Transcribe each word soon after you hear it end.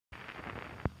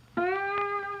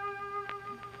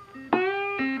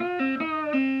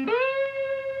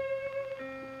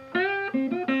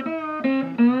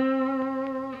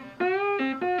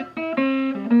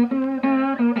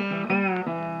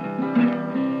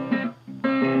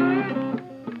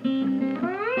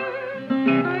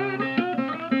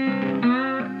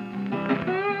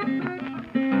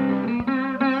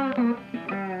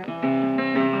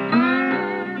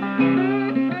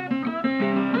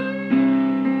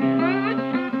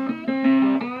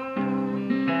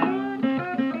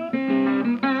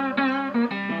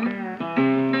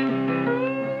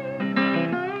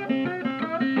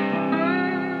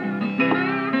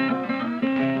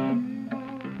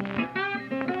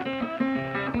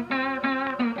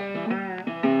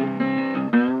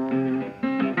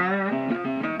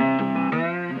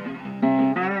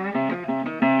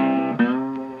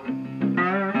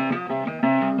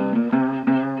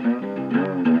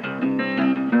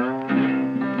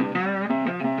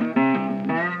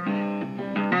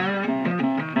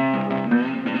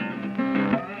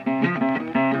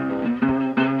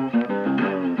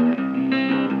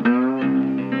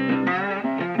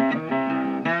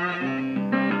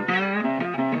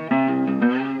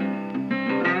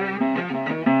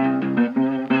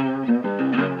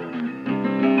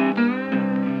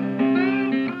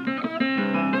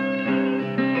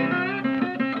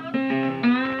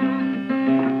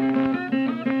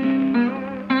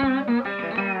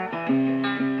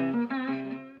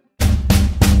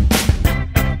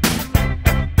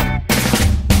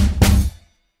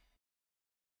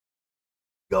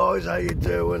guys, how you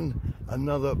doing?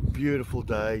 Another beautiful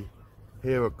day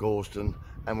here at Gorston,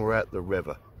 and we're at the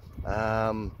river.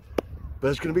 But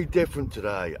it's going to be different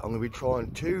today. I'm going to be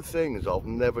trying two things I've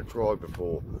never tried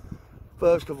before.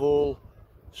 First of all,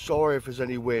 sorry if there's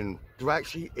any wind. There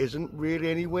actually isn't really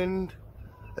any wind.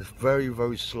 It's very,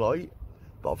 very slight,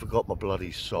 but I forgot my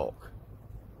bloody sock.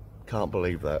 Can't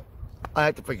believe that. I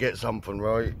had to forget something,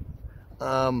 right?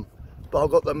 But I've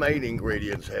got the main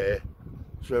ingredients here.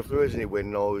 So if there is any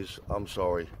wind noise, I'm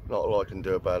sorry. Not a lot I can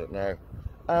do about it now.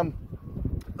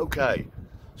 Okay,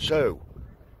 so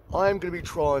I'm going to be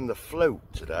trying the float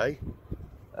today.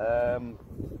 As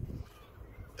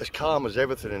calm as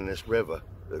everything in this river.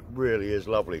 It really is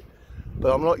lovely.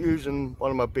 But I'm not using one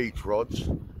of my beach rods.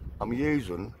 I'm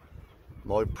using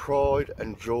my pride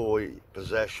and joy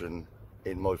possession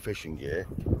in my fishing gear,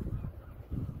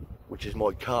 which is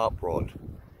my carp rod.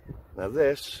 Now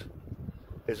this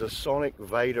is a Sonic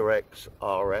Vader X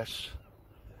RS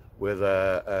with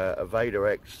a Vader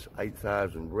X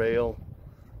 8000 reel.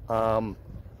 I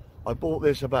bought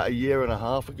this about a year and a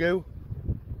half ago.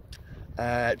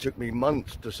 It took me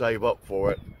months to save up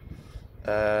for it.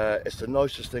 It's the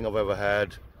nicest thing I've ever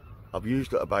had. I've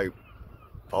used it about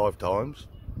 5 times.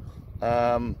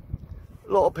 A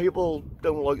lot of people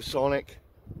don't like Sonic.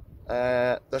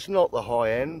 That's not the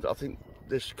high end. I think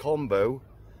this combo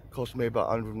cost me about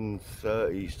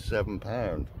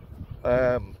 £137,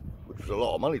 which was a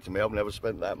lot of money to me. I've never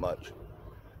spent that much,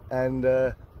 and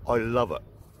I love it.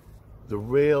 The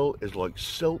reel is like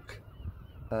silk.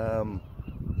 The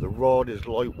rod is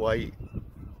lightweight,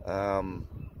 so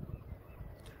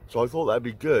I thought that'd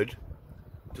be good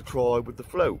to try with the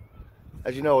float.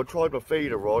 As you know, I tried my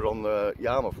feeder rod on the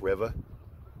Yarmouth River,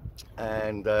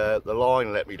 and the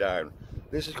line let me down.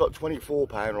 This has got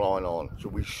 24-pound line on, so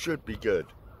we should be good.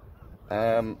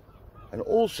 And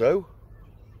also,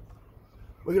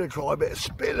 we're going to try a bit of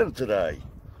spinning today.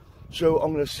 So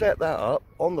I'm going to set that up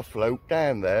on the float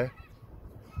down there,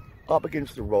 up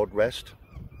against the rod rest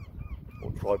or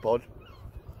tripod.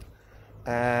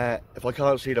 If I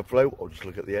can't see the float, I'll just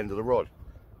look at the end of the rod.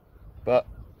 But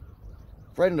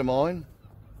a friend of mine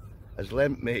has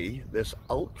lent me this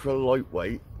ultra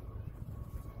lightweight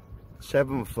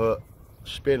 7-foot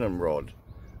spinning rod.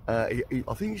 I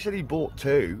think he said he bought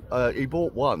two. He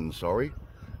bought one, sorry,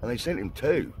 and they sent him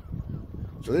two.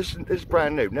 So this is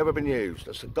brand new, never been used.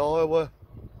 That's a Daiwa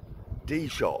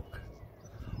D-Shock.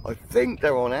 I think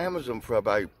they're on Amazon for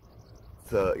about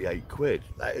 38 quid.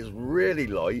 That is really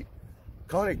light,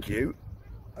 kind of cute.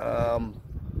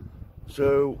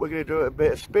 So we're going to do a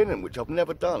bit of spinning, which I've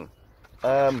never done.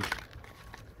 So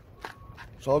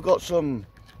I've got some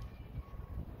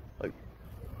like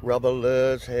rubber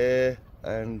lures here,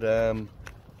 and a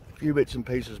few bits and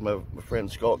pieces my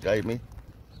friend Scott gave me.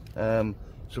 Some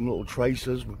little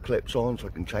tracers with clips on so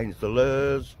I can change the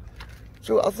lures.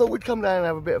 So I thought we'd come down and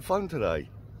have a bit of fun today.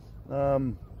 I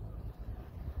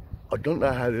don't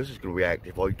know how this is going to react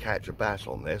if I catch a bass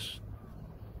on this.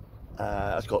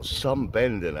 It's got some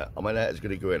bend in it. I mean, that is going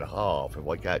to go in half if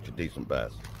I catch a decent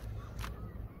bass.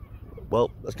 Well,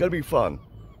 it's going to be fun.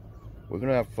 We're going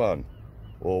to have fun,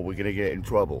 or we're going to get in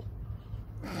trouble.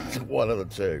 One of the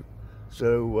two.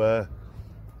 So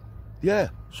yeah,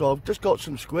 so I've just got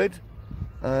some squid,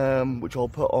 which I'll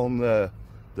put on the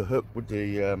hook with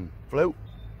the float,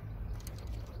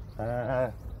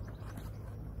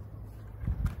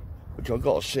 which I've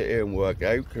got to sit here and work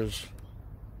out, because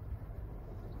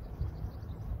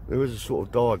there is a sort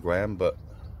of diagram, but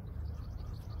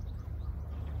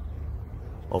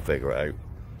I'll figure it out.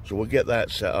 So we'll get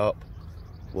that set up,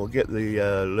 we'll get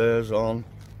the lures on.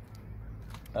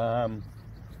 I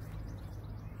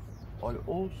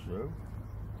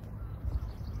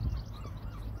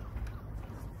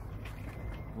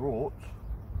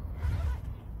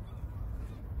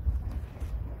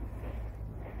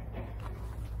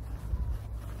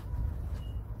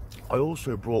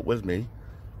also brought with me,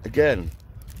 again,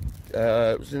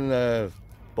 it was in a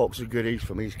box of goodies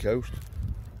from East Coast,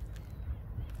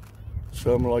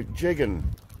 some like jigging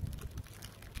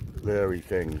lurey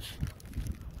things.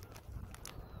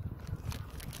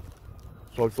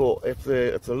 So I thought, if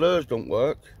the lures don't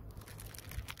work,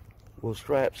 we'll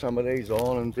strap some of these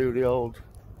on and do the old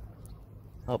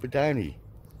Happy Downy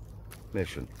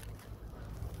mission.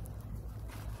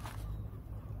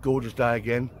 Gorgeous day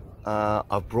again.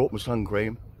 I've brought my sun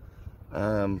cream.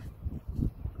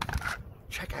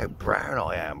 Check how brown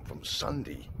I am from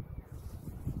Sunday.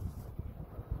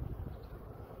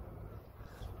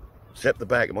 Except the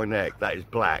back of my neck, that is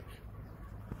black.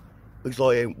 Looks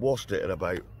like I ain't washed it in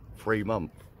about 3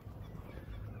 months.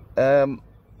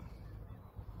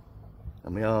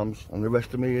 and my arms, and the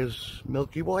rest of me is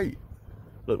milky white.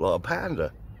 Look like a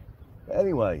panda. But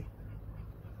anyway,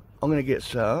 I'm going to get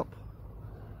set up,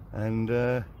 and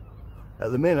at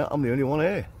the minute I'm the only one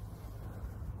here.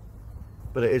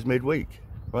 But it is midweek,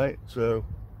 right? So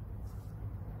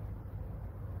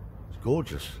it's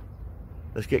gorgeous.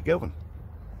 Let's get going.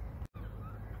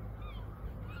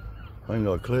 I ain't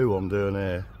got a clue what I'm doing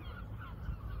here.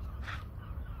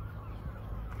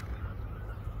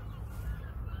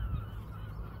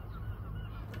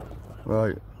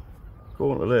 Right,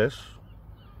 according to this,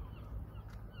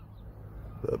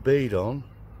 put a bead on.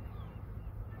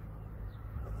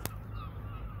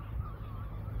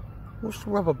 What's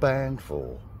the rubber band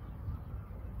for?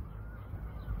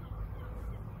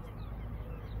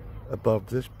 Above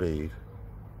this bead.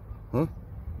 Huh?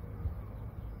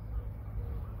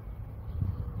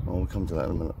 Oh, we'll come to that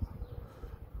in a minute.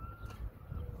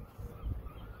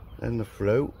 Then the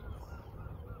float.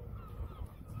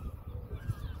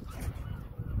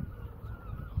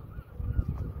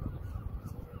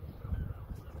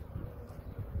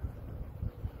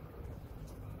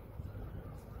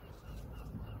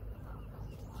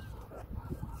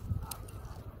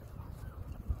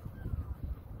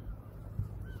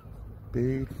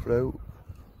 Bead, float.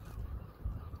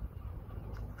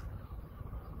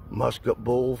 Musket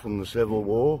ball from the Civil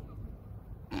War.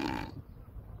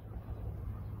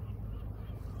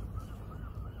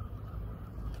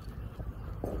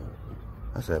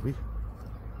 That's heavy.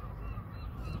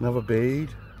 Another bead.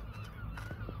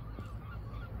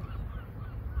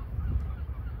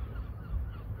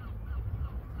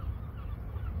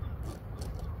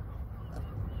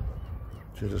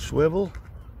 To the swivel.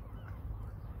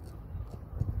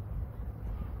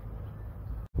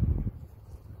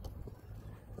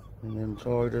 And then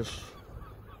tie this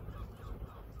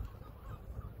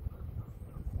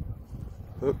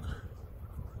hook.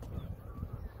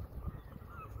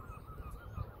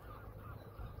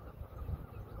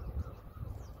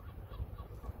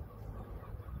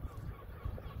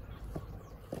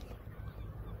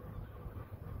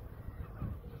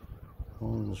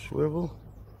 On the swivel.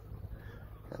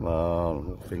 Come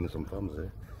on, fingers and thumbs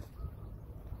there.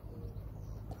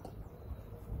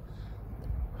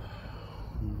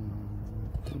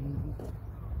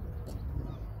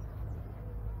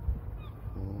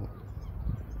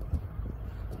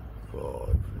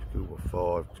 Let's go with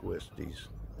 5 twisties.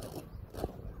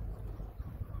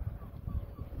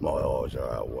 My eyes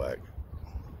are out of whack.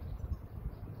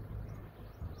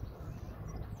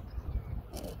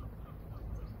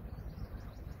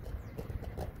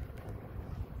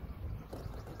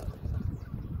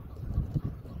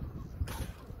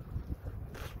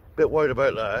 Bit worried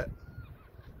about that.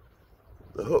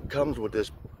 The hook comes with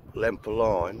this length of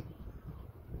line,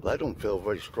 but they don't feel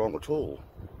very strong at all.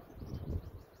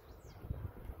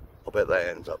 I bet that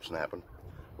ends up snapping.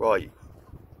 Right.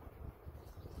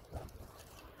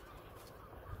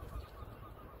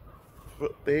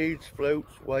 Beads,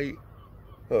 floats, weight,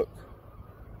 hook.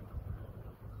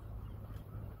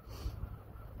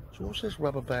 So what's this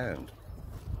rubber band?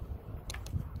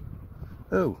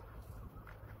 Oh.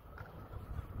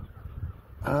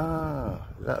 Ah,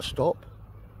 is that a stop?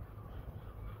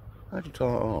 How do you tie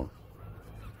it on?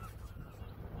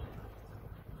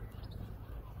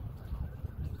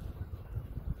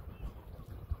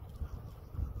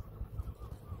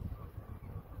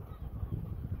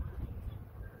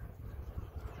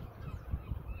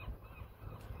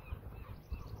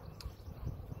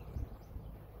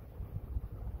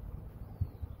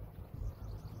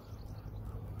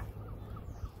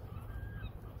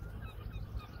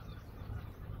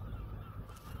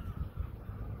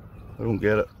 I don't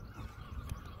get it.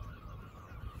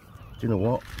 Do you know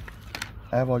what?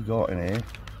 Have I got in here?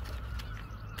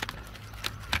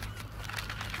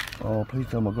 Oh, please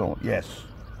tell me I got one. Yes.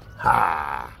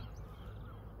 Ha!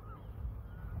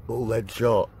 Little lead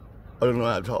shot. I don't know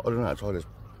how to tie this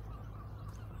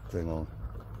thing on.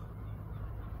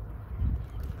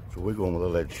 So we're going with a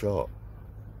lead shot.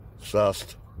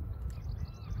 Sussed.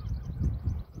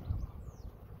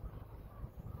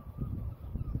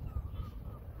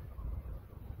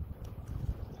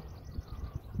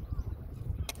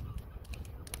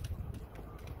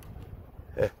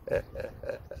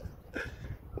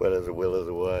 Well as a will as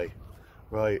a way.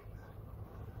 Right.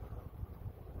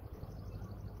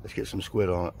 Let's get some squid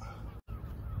on it.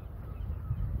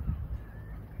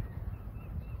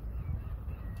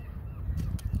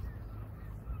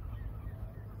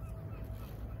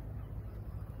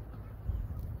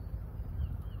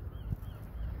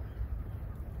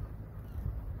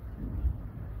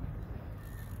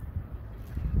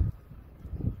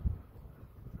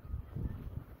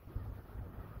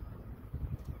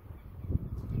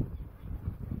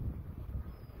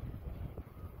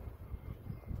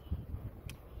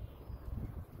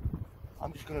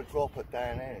 I'm just going to drop it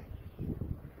down here.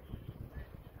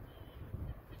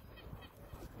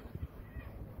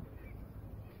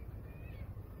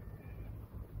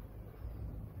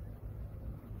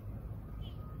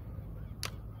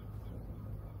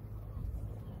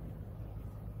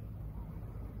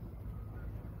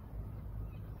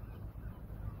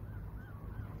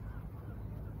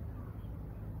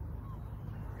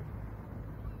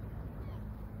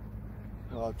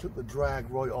 Well, I took the drag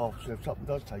right off, so if something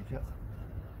does take it.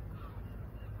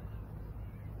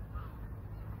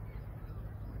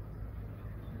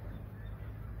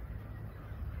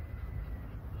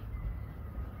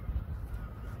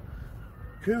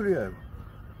 Coolio.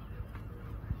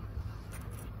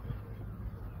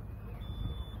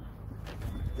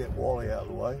 Get Wally out of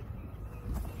the way.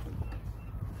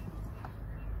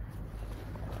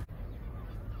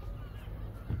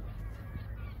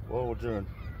 What we're doing?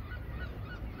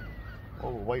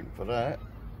 While we're waiting for that,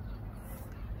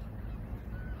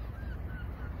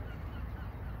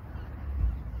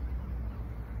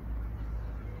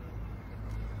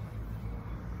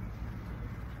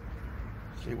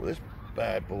 see what this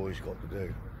bad boy's got to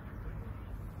do.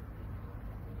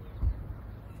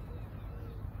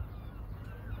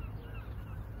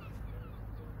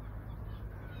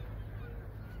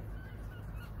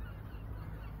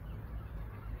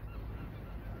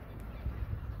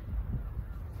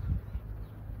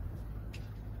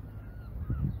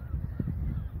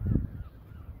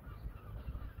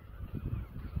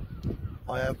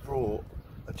 I have brought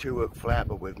a 2-hook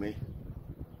flapper with me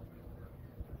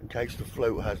in case the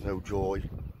float has no joy.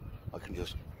 I can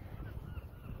just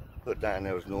put it down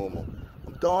there as normal.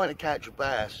 I'm dying to catch a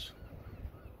bass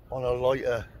on a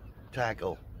lighter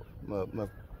tackle, my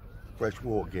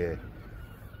freshwater gear.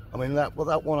 I mean that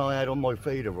one I had on my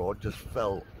feeder rod just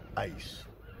felt ace.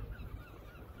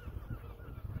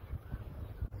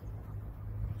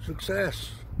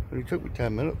 Success. Only took me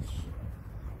 10 minutes.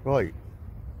 Right.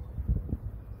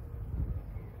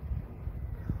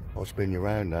 I'll spin you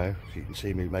around now so you can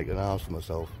see me make an ass for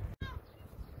myself.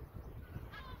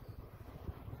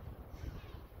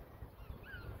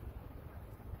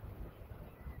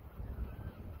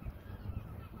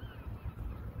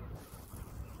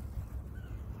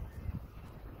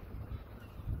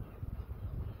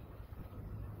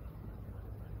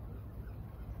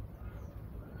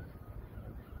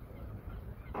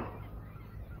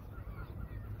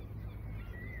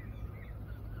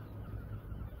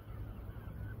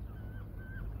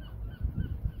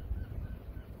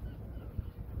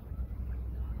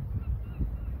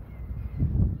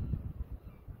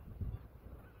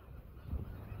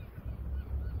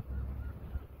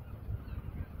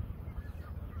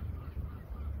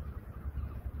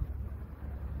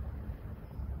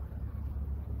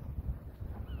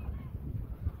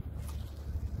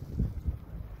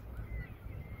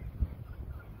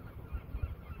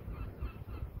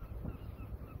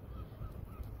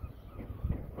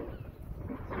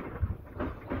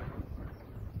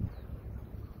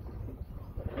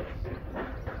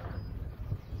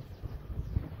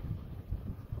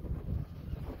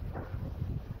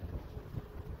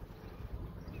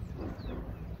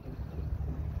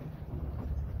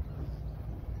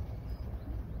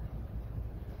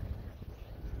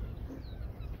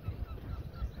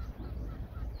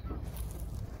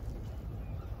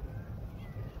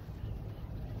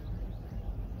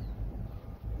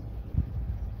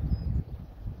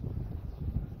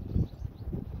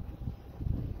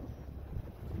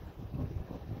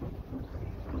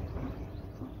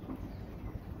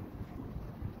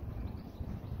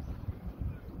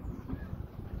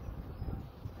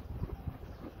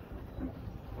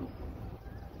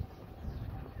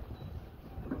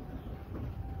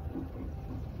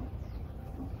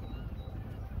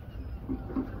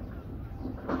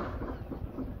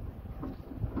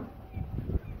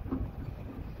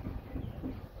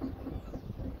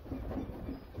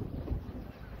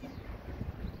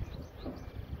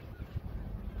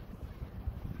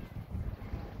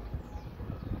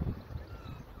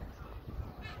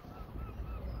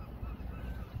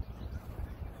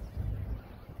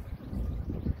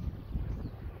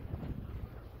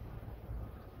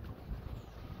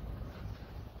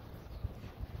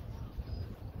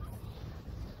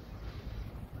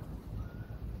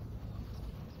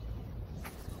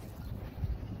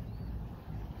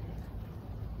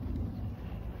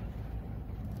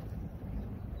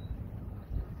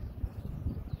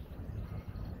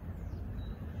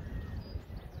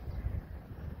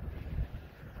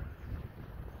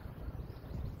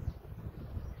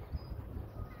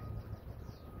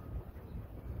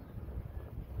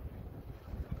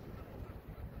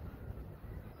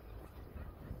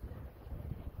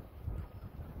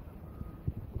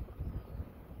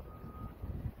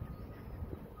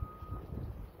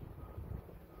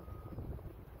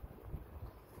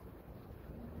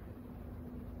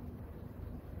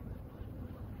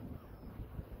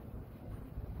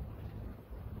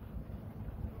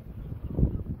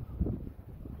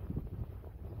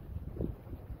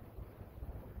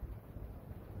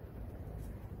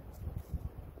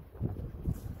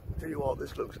 Tell you what,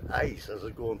 this looks ace as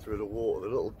it's going through the water.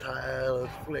 The little tail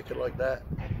is flicking like that.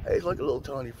 It's like a little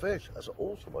tiny fish. That's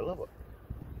awesome. I love it.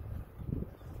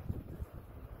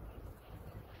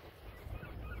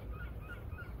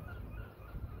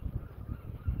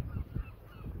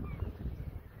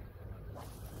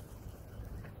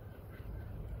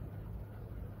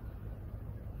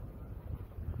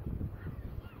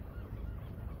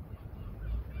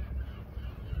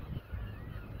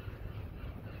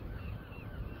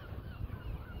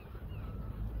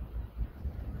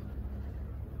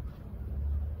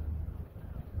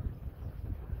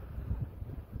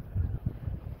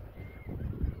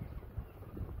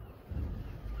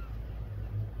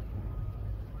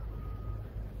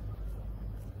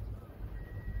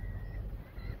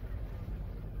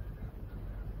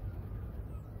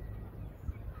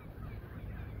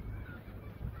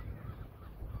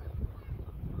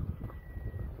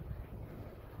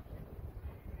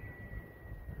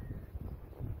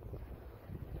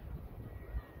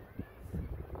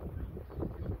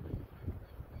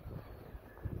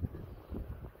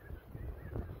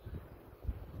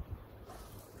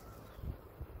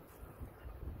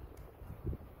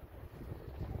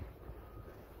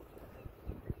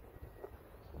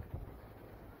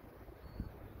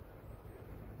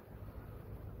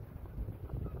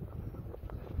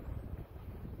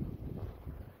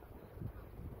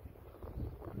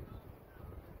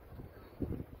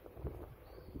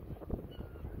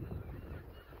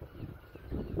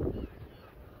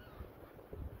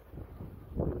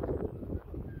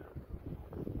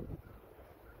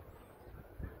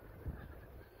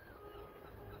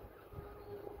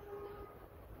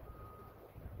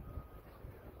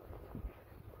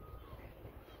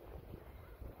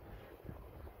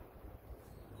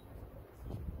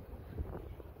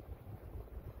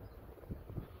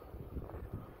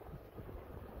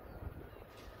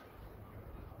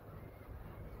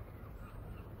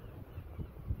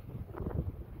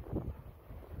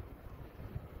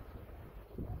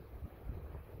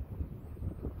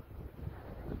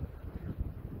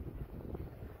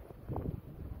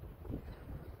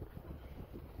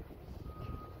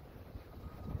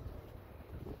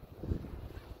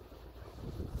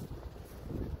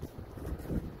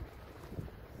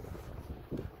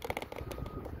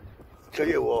 Tell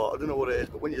you what, I don't know what it is,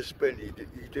 but when you spin, you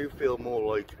do feel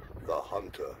more like the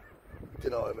hunter. Do you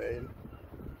know what I mean?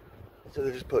 Instead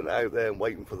of just putting it out there and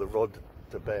waiting for the rod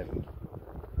to bend,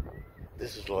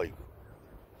 this is like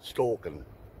stalking,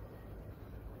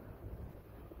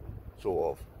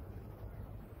 sort of.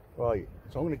 Right,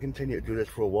 so I'm going to continue to do this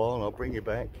for a while, and I'll bring you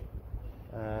back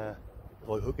if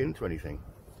I hook into anything.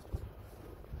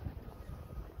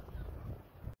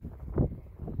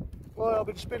 Well, I've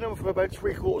been spinning for about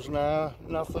 3/4 of an hour,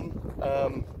 nothing. I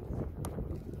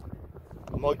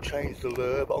might change the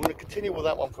lure, but I'm going to continue with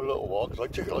that one for a little while because I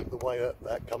do like the way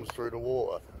that comes through the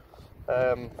water.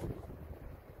 I've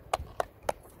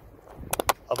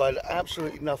had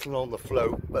absolutely nothing on the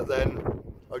float, but then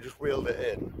I just reeled it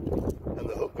in and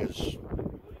the hook is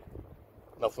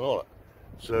nothing on it.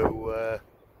 So,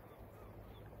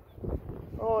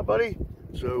 alright buddy,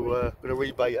 so I'm going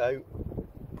to rebait out,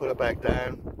 put it back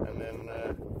down, and then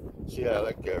see how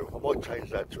that go. I might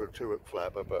change that to a 2-hook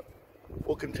flapper, but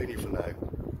we'll continue for now.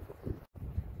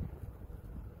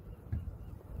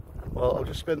 Well, I've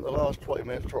just spent the last 20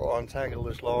 minutes trying to untangle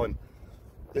this line.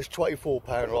 This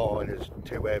 24-pound line is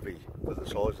too heavy for the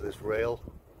size of this reel,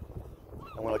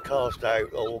 and when I cast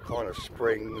out all kind of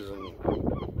springs and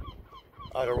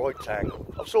I had a right tangle.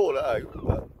 I've sorted it out,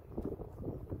 but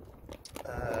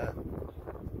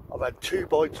I've had 2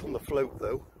 bites on the float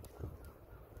though,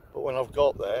 but when I've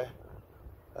got there,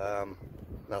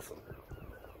 nothing.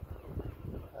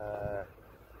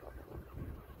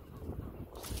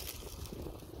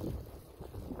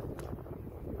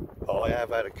 I have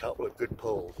had a couple of good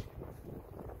pulls.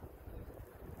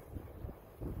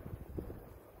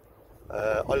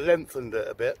 I lengthened it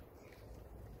a bit.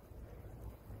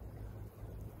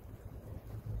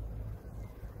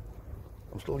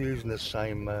 I'm still using the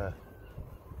same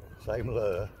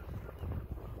lure.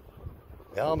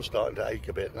 The arm's starting to ache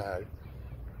a bit now. I'm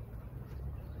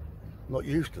not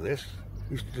used to this.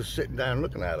 Used to just sitting down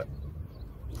looking at it.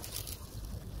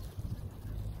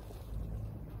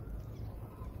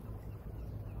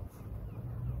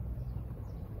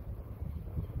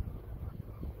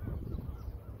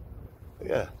 But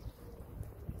yeah,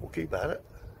 we'll keep at it.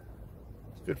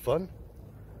 It's good fun.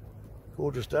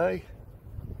 Gorgeous day.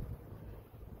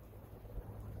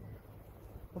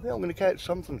 I think I'm going to catch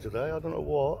something today. I don't know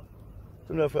what.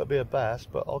 Don't know if it'll be a bass,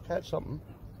 but I'll catch something.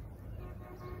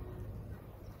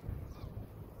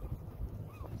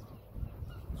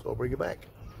 So I'll bring it back.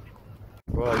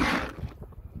 Right.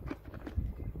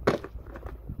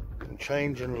 I'm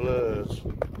changing lures.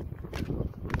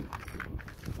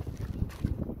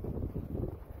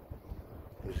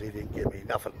 Because he didn't give me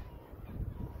nothing.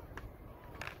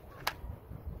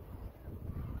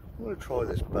 I'm going to try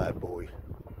this bad boy.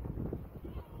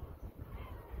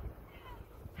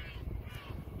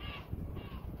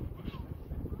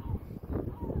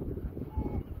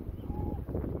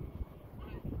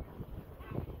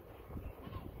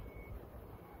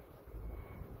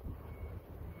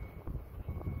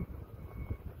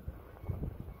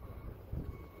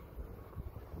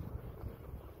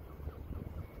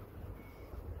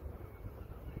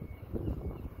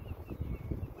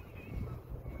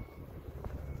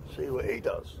 See what he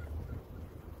does.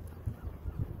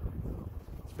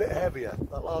 It's a bit heavier.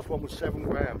 That last one was 7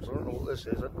 grams. I don't know what this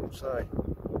is, I didn't say.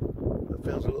 It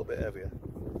feels a little bit heavier.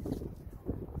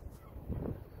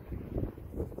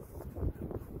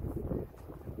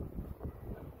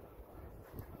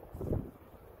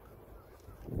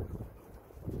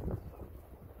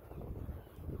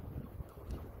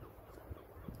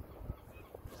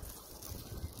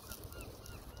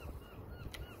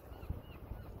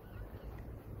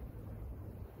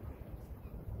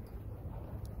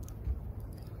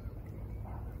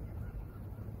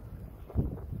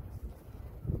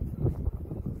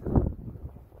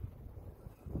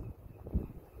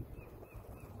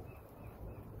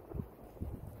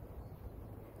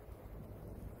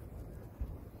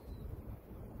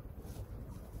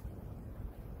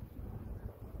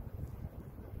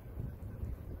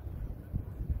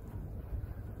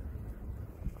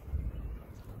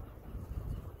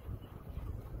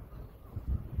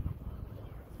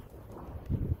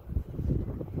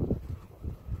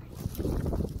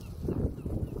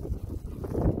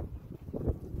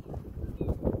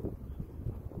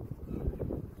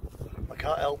 I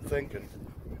can't help thinking,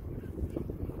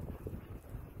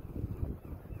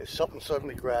 if something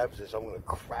suddenly grabs this, I'm going to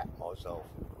crap myself.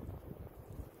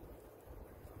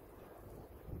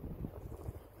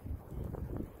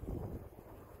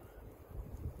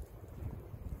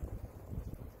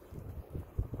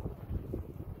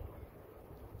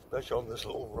 Especially on this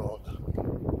little rod.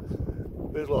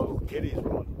 Feels like a little kiddie's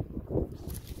rod.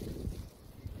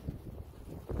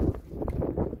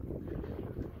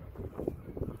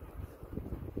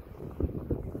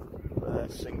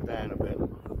 Let's sink down a bit.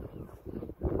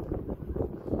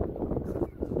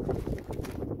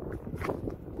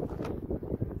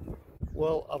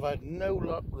 Well, I've had no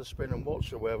luck with the spinning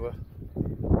whatsoever,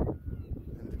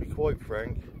 and to be quite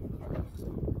frank,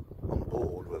 I'm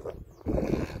bored with it.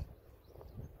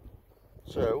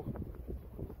 So,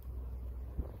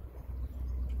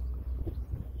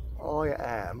 I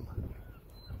am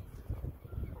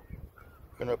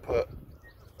going to put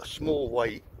a small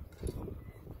weight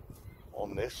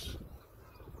on this,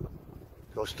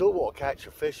 because I still want to catch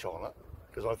a fish on it,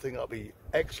 because I think that'll be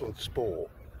excellent sport.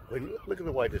 I mean, look at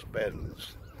the way this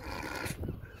bends.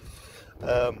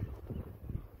 So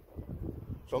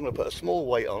I'm going to put a small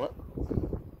weight on it,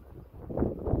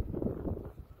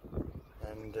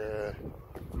 and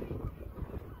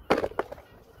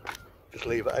just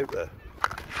leave it out there.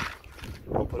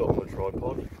 I'll put it on the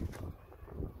tripod.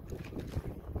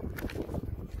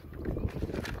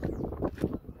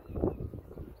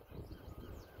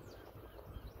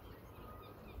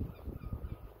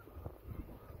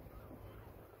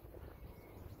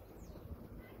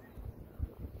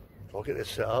 So I'll get this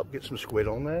set up, get some squid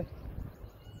on there.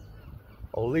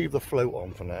 I'll leave the float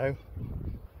on for now,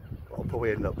 but I'll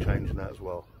probably end up changing that as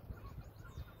well.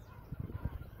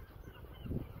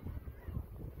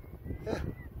 Yeah,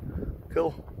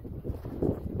 cool.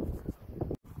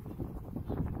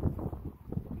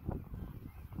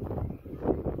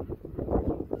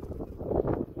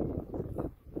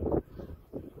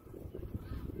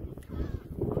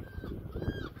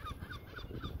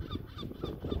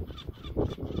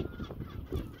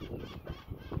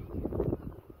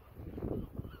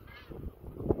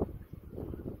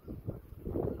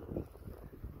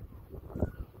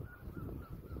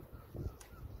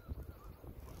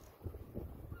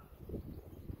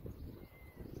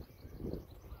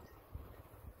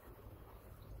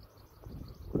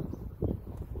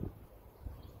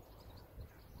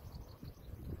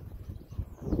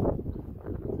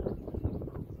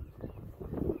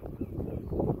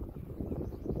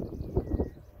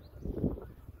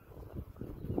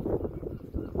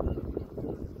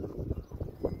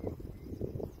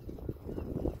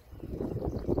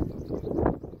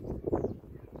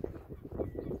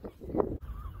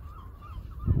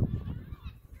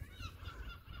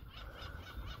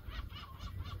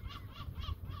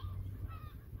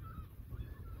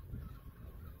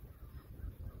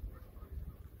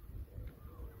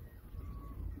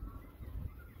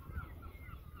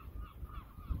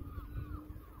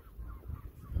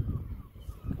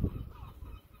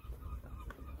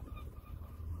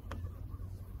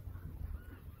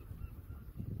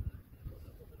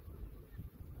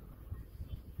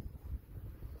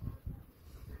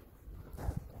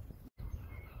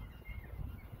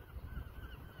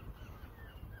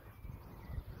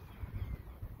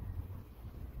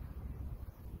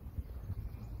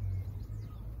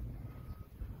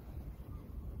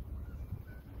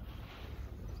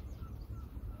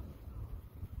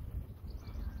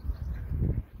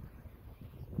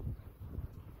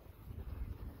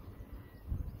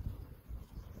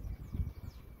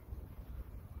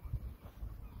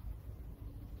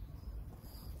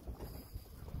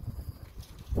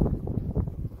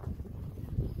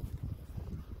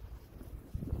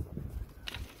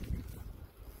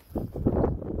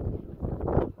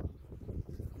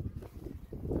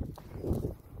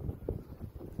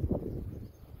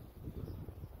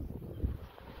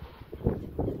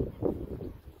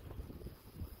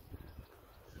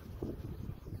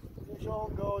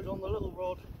 on guys, on the little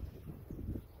rod.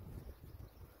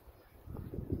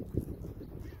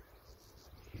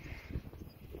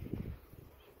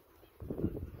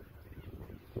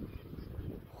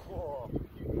 Oh,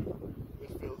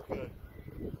 this feels good.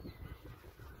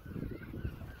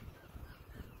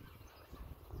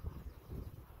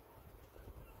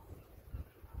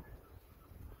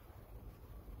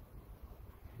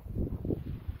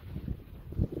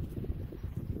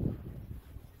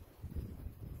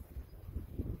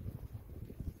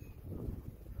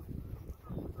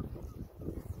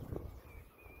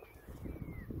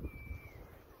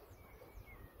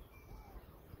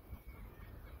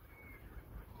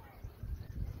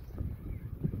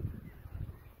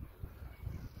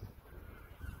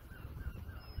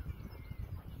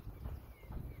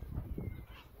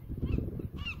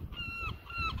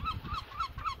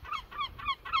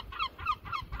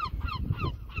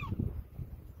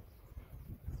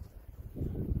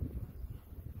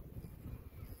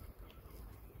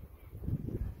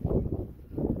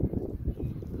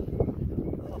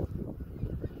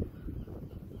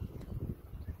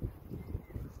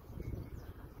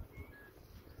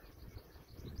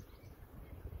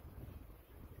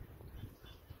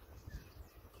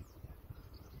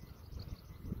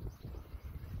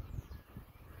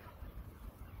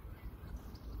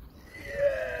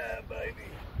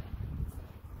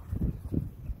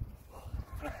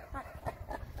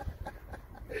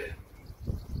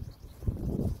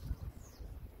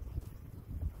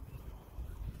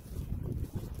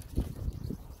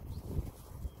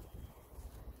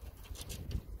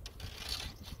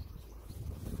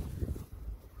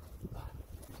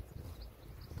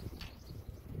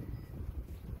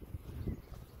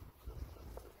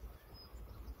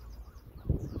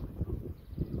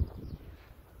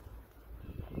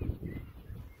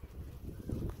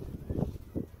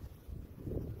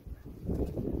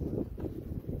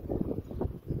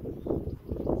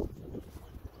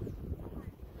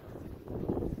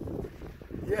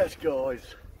 Yes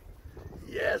guys,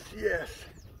 yes,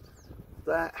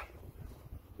 that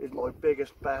is my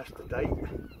biggest bass to date,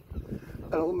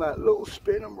 and on that little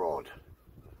spinning rod.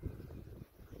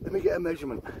 Let me get a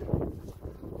measurement.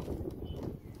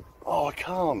 Oh, I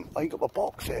can't, I ain't got my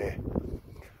box here.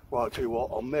 Right, I'll tell you what,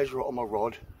 I'll measure it on my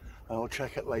rod and I'll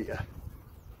check it later.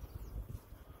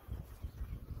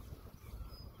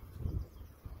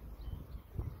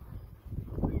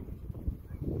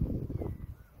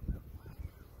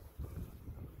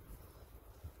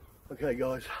 Okay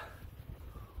guys,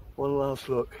 one last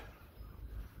look.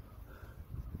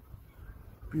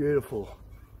 Beautiful,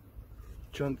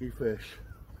 chunky fish.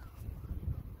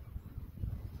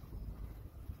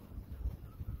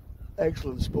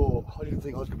 Excellent sport. I didn't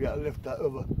think I was going to be able to lift that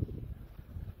over.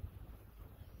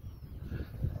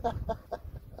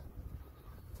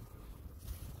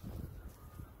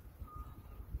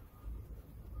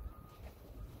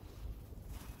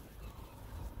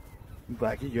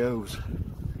 Back he goes.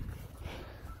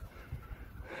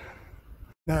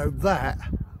 Now that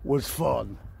was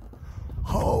fun.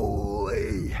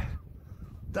 Holy,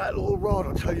 that little rod,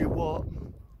 I'll tell you what,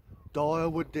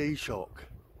 Daiwa D-Shock.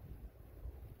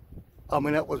 I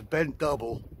mean, that was bent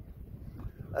double,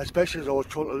 especially as I was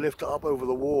trying to lift it up over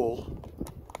the wall,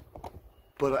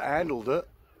 but I handled it.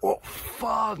 What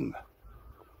fun!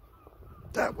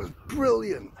 That was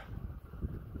brilliant,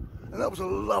 and that was a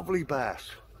lovely bass.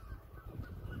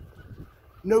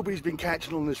 Nobody's been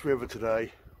catching on this river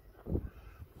today.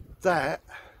 That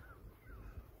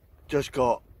just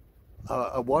got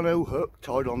a 1/0 hook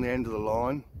tied on the end of the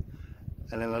line,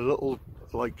 and then a little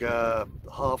like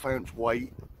half-ounce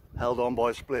weight held on by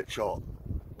a split shot.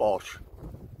 Bosh.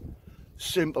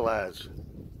 Simple as.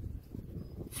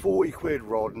 40 quid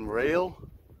rod and reel,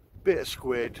 bit of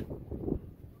squid,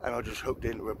 and I just hooked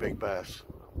into a big bass.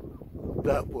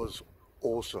 That was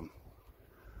awesome.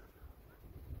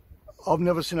 I've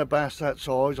never seen a bass that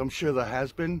size. I'm sure there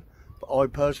has been, but I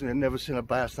personally have never seen a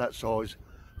bass that size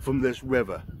from this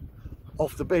river.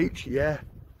 Off the beach, yeah,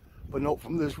 but not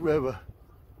from this river.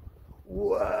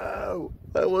 Wow,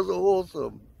 that was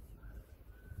awesome.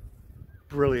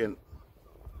 Brilliant.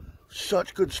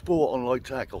 Such good sport on light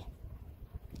tackle.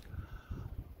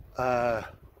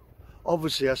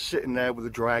 Obviously I was sitting there with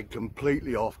the drag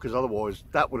completely off, because otherwise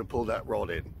that would have pulled that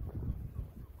rod in.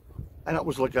 And that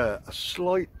was like a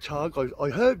slight tug. I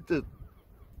heard the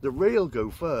reel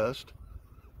go first,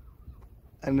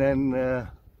 and then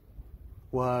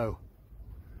wow,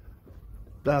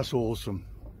 that's awesome.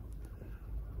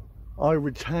 I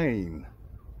retain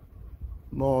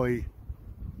my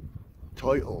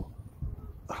title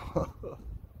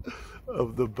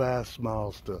of the Bass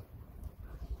Master.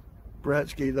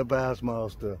 Bretsky the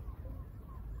Bassmaster.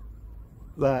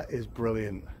 That is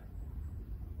brilliant.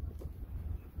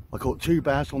 I caught 2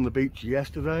 bass on the beach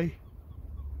yesterday.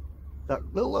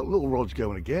 That little rod's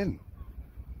going again.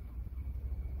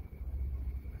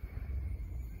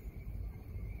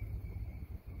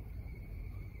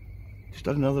 Just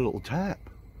had another little tap.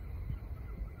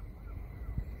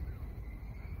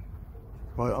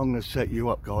 Right, I'm going to set you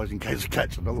up, guys, in case I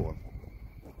catch another one.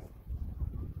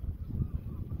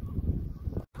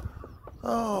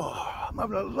 Oh, I'm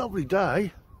having a lovely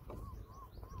day.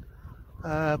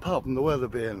 Apart from the weather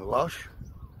being lush.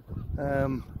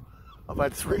 I've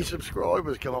had 3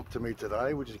 subscribers come up to me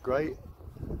today, which is great.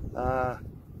 I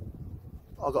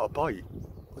got a bite.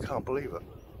 I can't believe it.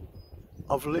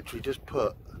 I've literally just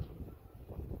put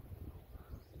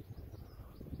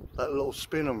that little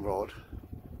spinning rod,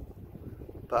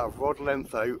 about a rod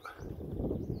length out,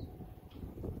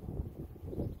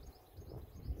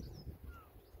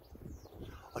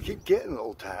 I keep getting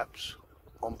little taps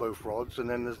on both rods and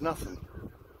then there's nothing.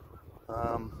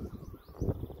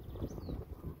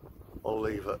 I'll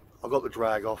leave it. I got the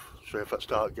drag off, so if it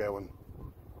started going,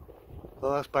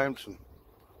 well, that's bouncing.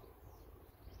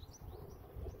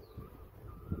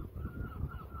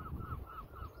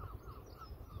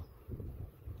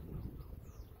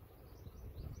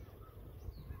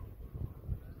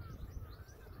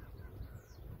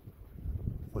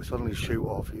 I suddenly shoot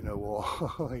off, you know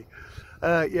why.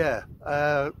 Yeah,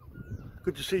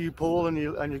 good to see you, Paul, and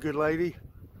your good lady.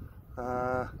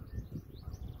 Was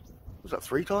that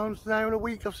 3 times now in a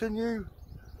week I've seen you?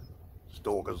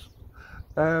 Stalkers.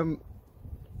 No,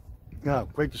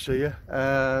 great to see you.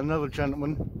 Another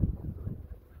gentleman.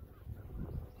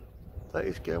 That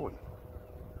is going.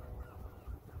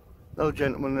 Another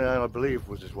gentleman, I believe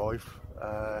was his wife,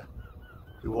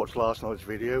 who watched last night's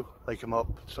video. They come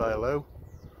up to say hello.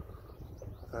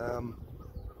 And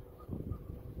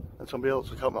somebody else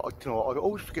will come up. You know, I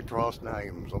always forget to ask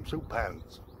names. I'm so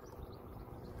pants.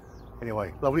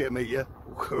 Anyway, lovely to meet you,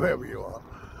 whoever you are.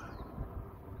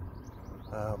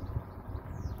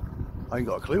 I ain't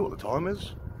got a clue what the time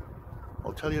is.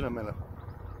 I'll tell you in a minute.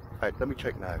 Right, let me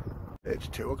check now. It's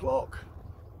 2 o'clock.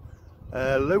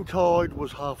 Low tide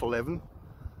was 11:30,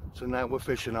 so now we're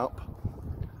fishing up.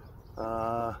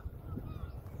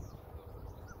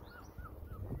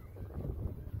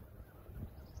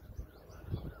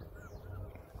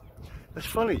 It's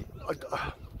funny.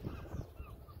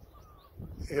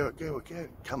 Here we go again.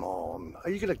 Come on. Are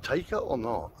you going to take it or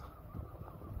not?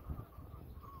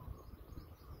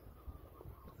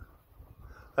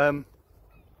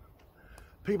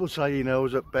 People say, you know,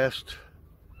 is it best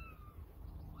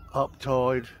up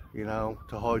tide, you know,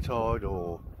 to high tide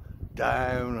or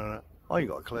down? And I ain't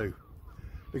got a clue.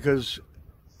 Because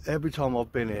every time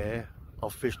I've been here,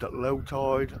 I've fished at low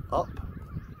tide up,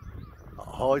 at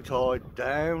high tide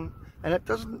down, and it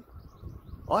doesn't,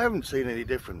 I haven't seen any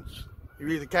difference. You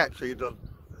either catch or you don't,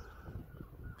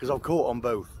 because I've caught on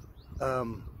both,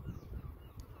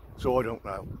 so I don't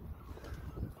know.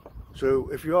 So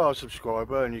if you are a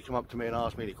subscriber and you come up to me and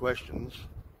ask me any questions,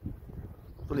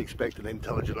 don't expect an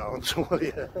intelligent answer, will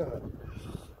you?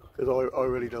 Because I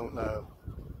really don't know.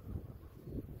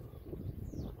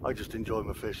 I just enjoy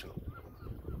my fishing,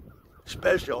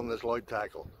 especially on this light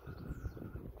tackle.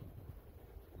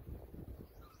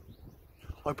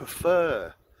 I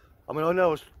prefer, I mean, I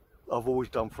know I've always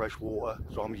done fresh water,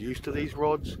 so I'm used to these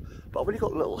rods, but I've only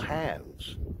got little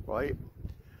hands, right?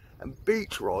 And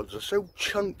beach rods are so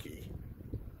chunky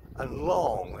and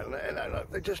long, and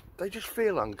they just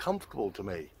feel uncomfortable to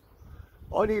me.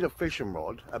 I need a fishing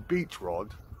rod, a beach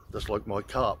rod, that's like my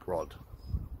carp rod.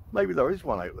 Maybe there is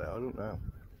one out there, I don't know.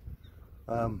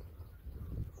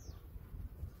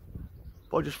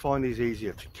 But I just find these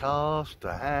easier to cast,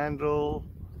 to handle.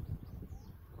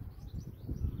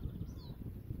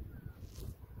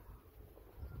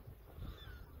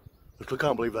 I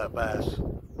can't believe that bass.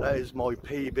 That is my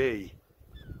PB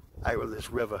out of this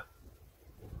river.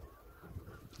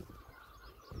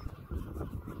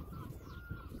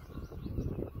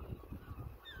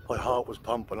 My heart was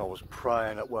pumping. I was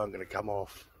praying it weren't going to come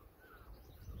off.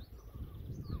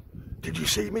 Did you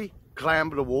see me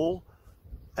clamber the wall?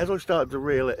 As I started to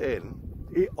reel it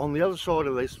in, on the other side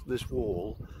of this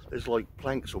wall, there's like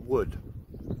planks of wood,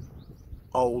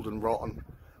 old and rotten,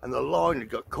 and the line had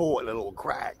got caught in a little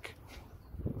crack.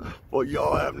 But yeah,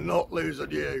 I am not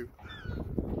losing you.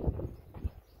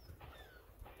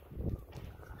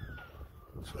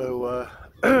 So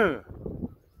I'm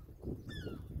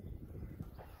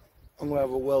gonna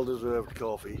have a well-deserved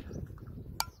coffee.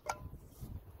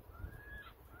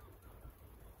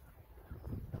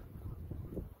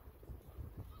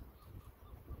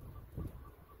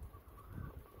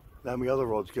 Now my other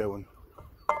rod's going.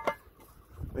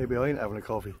 Maybe I ain't having a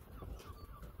coffee.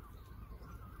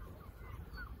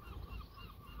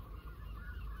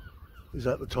 Is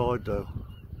that the tide though?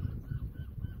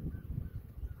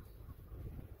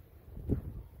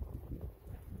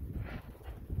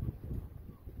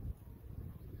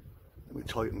 Let me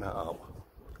tighten that up.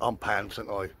 I'm pants,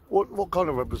 aren't I? What kind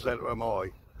of a presenter am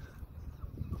I?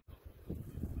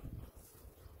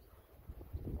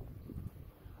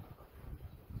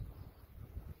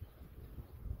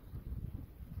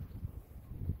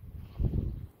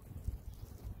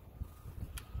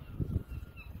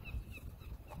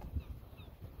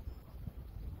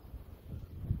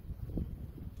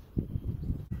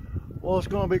 Well, it's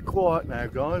going to be quiet now,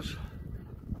 guys.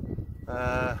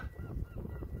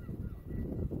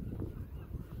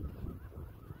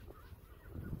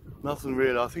 Nothing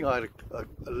really. I think I had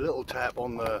a little tap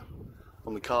on the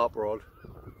carp rod,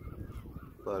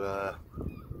 but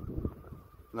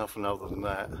nothing other than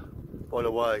that. By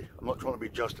the way, I'm not trying to be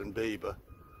Justin Bieber.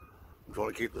 I'm trying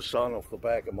to keep the sun off the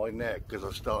back of my neck because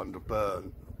I'm starting to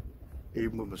burn,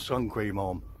 even with my sun cream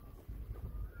on.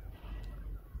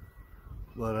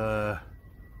 But I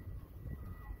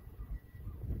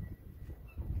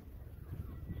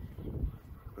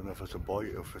don't know if it's a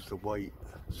bite or if it's the weight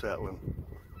settling.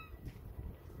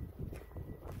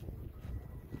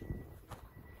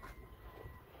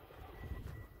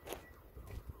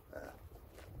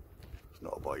 It's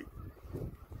not a bite.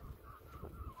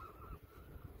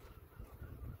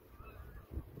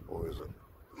 Or is it?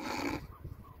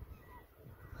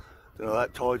 You know,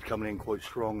 that tide's coming in quite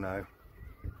strong now.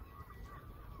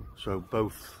 So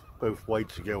both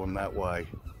weights are going that way.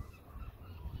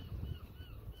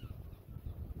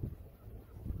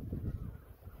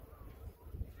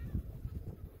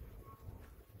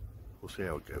 We'll see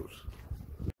how it goes.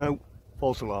 Oh,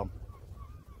 false alarm.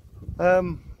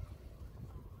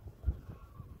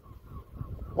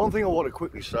 One thing I want to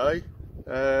quickly say,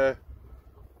 I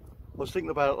was thinking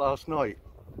about it last night.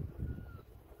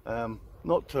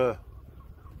 Not to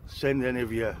send any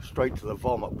of you straight to the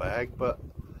vomit bag, but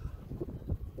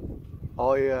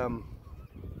I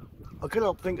couldn't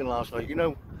help thinking last night, you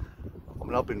know, I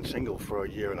mean, I've been single for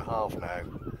 1.5 years now.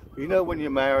 You know, when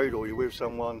you're married or you're with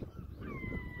someone,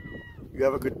 you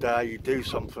have a good day, you do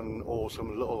something, or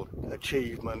some little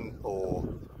achievement, or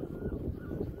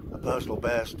a personal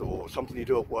best, or something you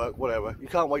do at work, whatever. You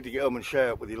can't wait to get home and share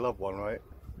it with your loved one, right?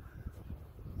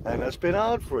 And it's been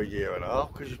hard for 1.5 years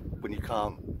because when you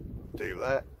can't do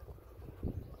that.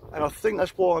 And I think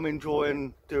that's why I'm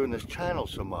enjoying doing this channel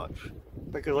so much,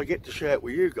 because I get to share it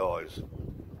with you guys.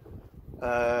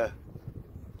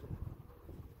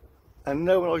 And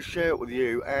knowing I share it with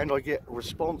you and I get a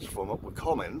response from it with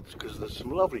comments, because there's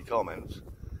some lovely comments,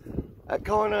 that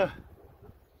kind of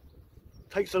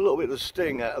takes a little bit of the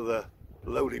sting out of the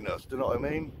loneliness, do you know what I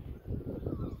mean?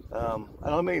 And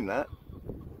I mean that.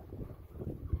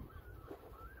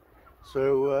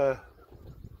 So,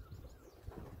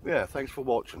 yeah, thanks for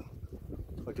watching.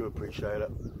 I do appreciate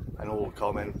it. And all the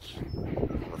comments,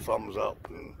 the thumbs up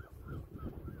and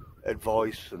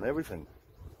advice and everything.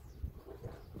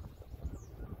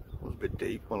 It was a bit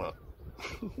deep, wasn't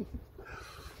it?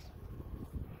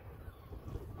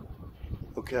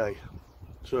 Okay,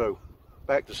 so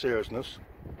back to seriousness.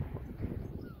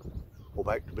 Or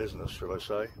back to business, should I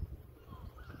say.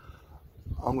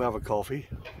 I'm going to have a coffee.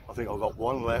 I think I've got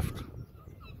one left.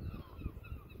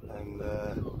 And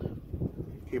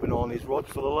keeping on these rods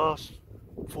for the last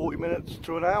 40 minutes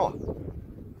to an hour.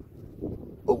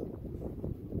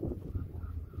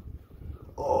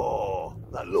 Oh,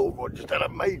 that little rod just had a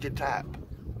major tap.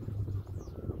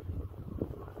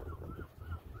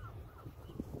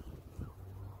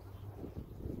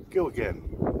 Go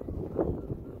again.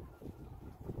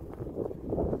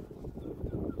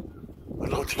 I'd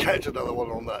like to catch another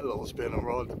one on that little spinning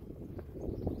rod.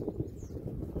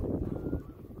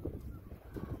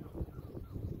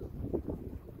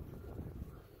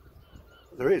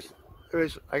 There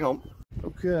is, hang on.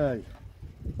 Okay,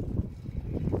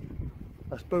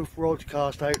 that's both rods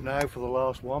cast out now for the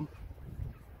last one.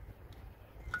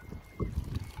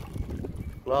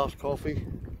 Last coffee,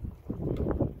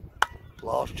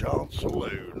 last chance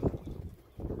saloon.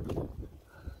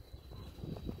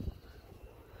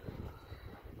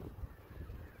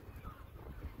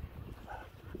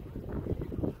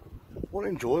 What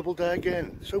an enjoyable day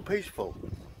again, so peaceful.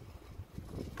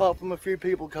 Apart from a few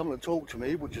people coming to talk to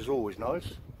me, which is always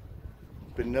nice.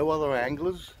 Been no other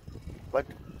anglers, but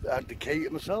I had the key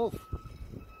to myself.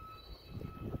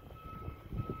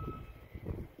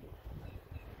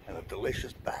 And a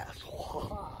delicious bass.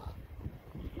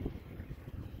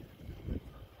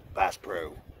 Bass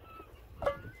Pro.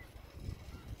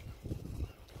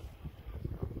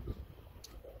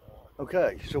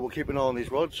 Okay, so we'll keep an eye on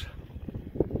these rods,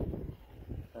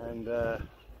 and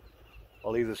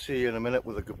I'll either see you in a minute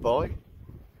with a goodbye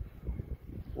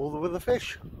or with a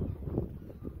fish.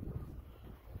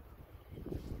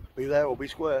 Be there or be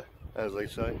square, as they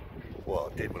say.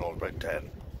 Well, I did when I was about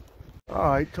 10.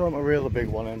 Alright, time to reel the big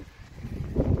one in.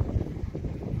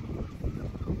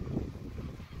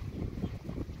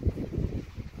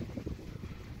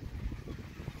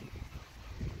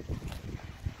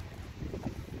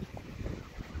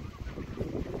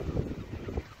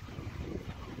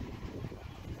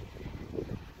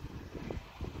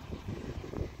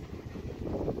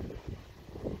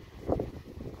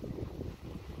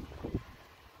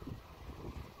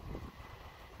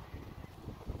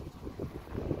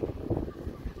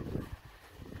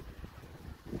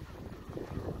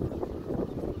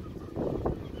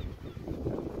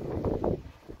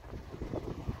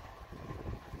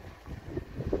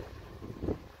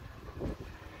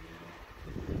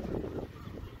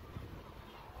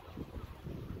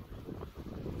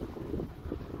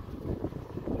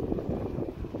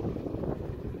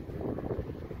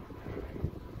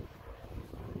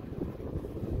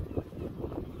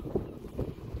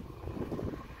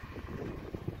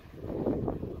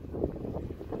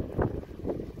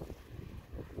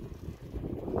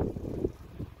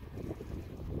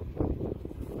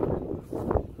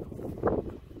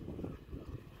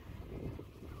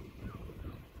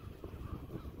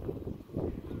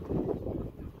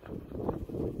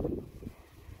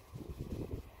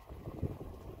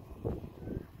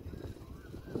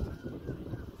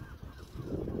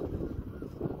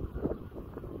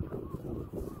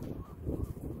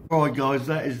 Alright guys,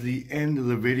 that is the end of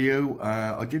the video.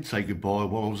 I did say goodbye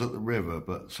while I was at the river,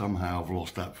 but somehow I've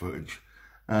lost that footage.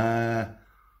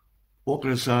 What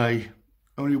can I say?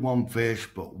 Only one fish,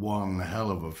 but one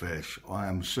hell of a fish. I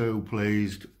am so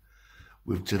pleased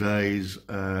with today's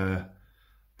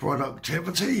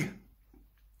productivity.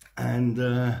 And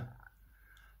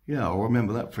yeah, I'll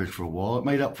remember that fish for a while. It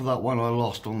made up for that one I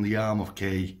lost on the Yarmouth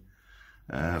Quay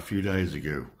a few days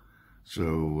ago.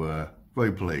 So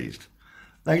very pleased.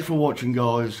 Thanks for watching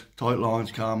guys. Tight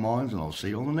lines, calm minds, and I'll see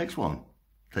you on the next one.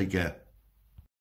 Take care.